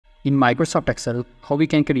In Microsoft Excel, how we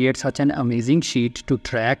can create such an amazing sheet to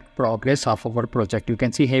track progress of our project. You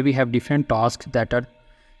can see here we have different tasks that are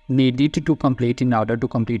needed to complete in order to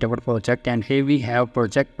complete our project, and here we have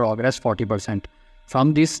project progress 40%.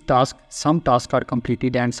 From this task, some tasks are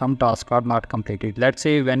completed and some tasks are not completed. Let's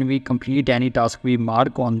say when we complete any task, we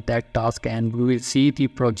mark on that task and we will see the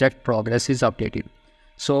project progress is updated.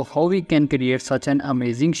 So how we can create such an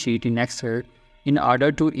amazing sheet in Excel in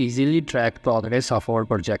order to easily track progress of our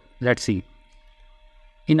project? Let's see.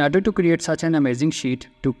 In order to create such an amazing sheet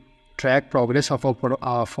to track progress of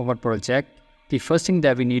our project, the first thing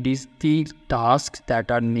that we need is the tasks that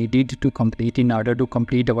are needed to complete in order to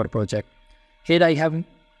complete our project. Here I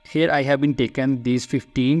have been taken these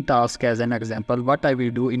 15 tasks as an example. What I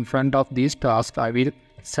will do, in front of these tasks, I will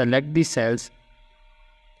select the cells.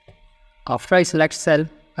 After I select cell,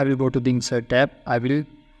 I will go to the insert tab. I will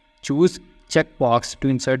choose checkbox to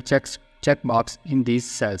insert checkbox in these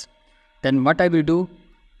cells. Then what I will do,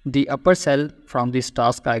 the upper cell from this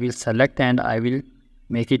task I will select and I will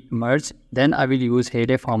make it merge. Then I will use here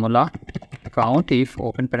a formula, countif,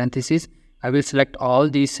 open parenthesis. I will select all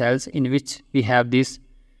these cells in which we have these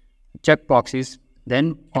checkboxes,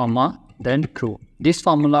 then comma, then true. This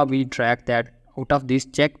formula we track that out of these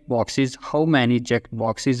checkboxes, how many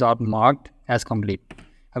checkboxes are marked as complete.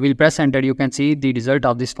 I will press enter. You can see the result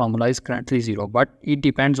of this formula is currently 0, but it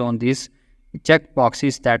depends on these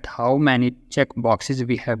checkboxes that how many checkboxes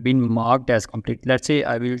we have been marked as complete. Let's say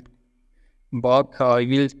I will mark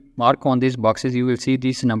on these boxes. You will see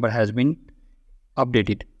this number has been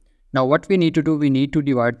updated. Now what we need to do, we need to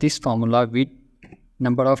divide this formula with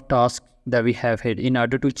number of tasks that we have here in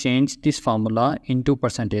order to change this formula into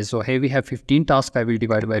percentage. So here we have 15 tasks. I will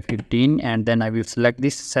divide by 15 and then I will select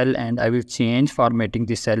this cell and I will change formatting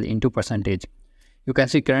this cell into percentage. You can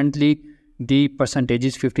see currently the percentage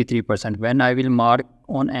is 53%. When I will mark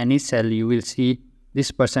on any cell, you will see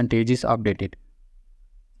this percentage is updated.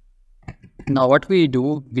 Now what we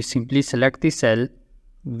do, we simply select the cell,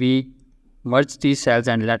 we merge these cells,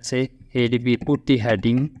 and let's say here we put the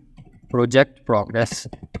heading project progress.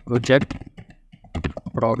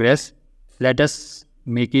 Let us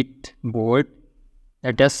make it bold.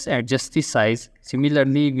 Let us adjust the size.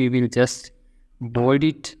 Similarly, we will just bold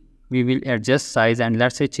it. We will adjust size and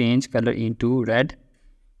let's say change color into red.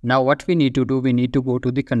 Now what we need to do, we need to go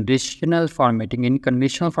to the conditional formatting. In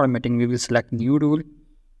conditional formatting, we will select new rule.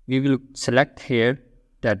 We will select here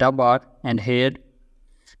data bar and here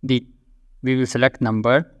we will select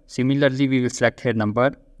number. Similarly, we will select here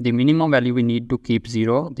number. The minimum value we need to keep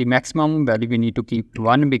 0. The maximum value we need to keep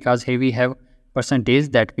 1 because here we have percentage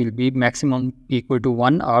that will be maximum equal to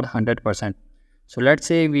 1 or 100%. So let's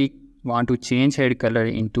say we want to change here color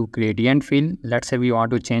into gradient fill. Let's say we want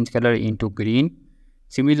to change color into green.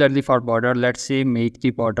 Similarly for border, let's say make the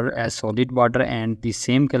border as solid border and the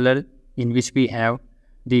same color in which we have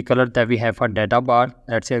the color that we have for data bar.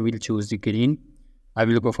 Let's say we'll choose the green. I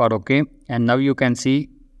will go for OK, and now you can see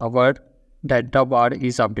our data bar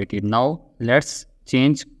is updated. Now let's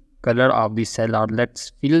change color of the cell, or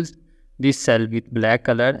let's fill this cell with black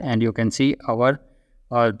color, and you can see our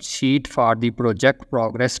sheet for the project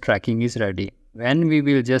progress tracking is ready. When we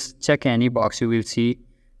will just check any box, you will see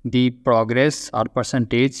the progress or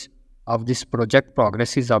percentage of this project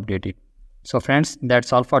progress is updated. So friends,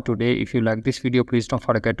 that's all for today. If you like this video, please don't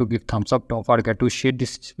forget to give thumbs up. Don't forget to share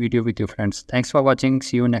this video with your friends. Thanks for watching.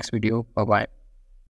 See you next video. Bye bye.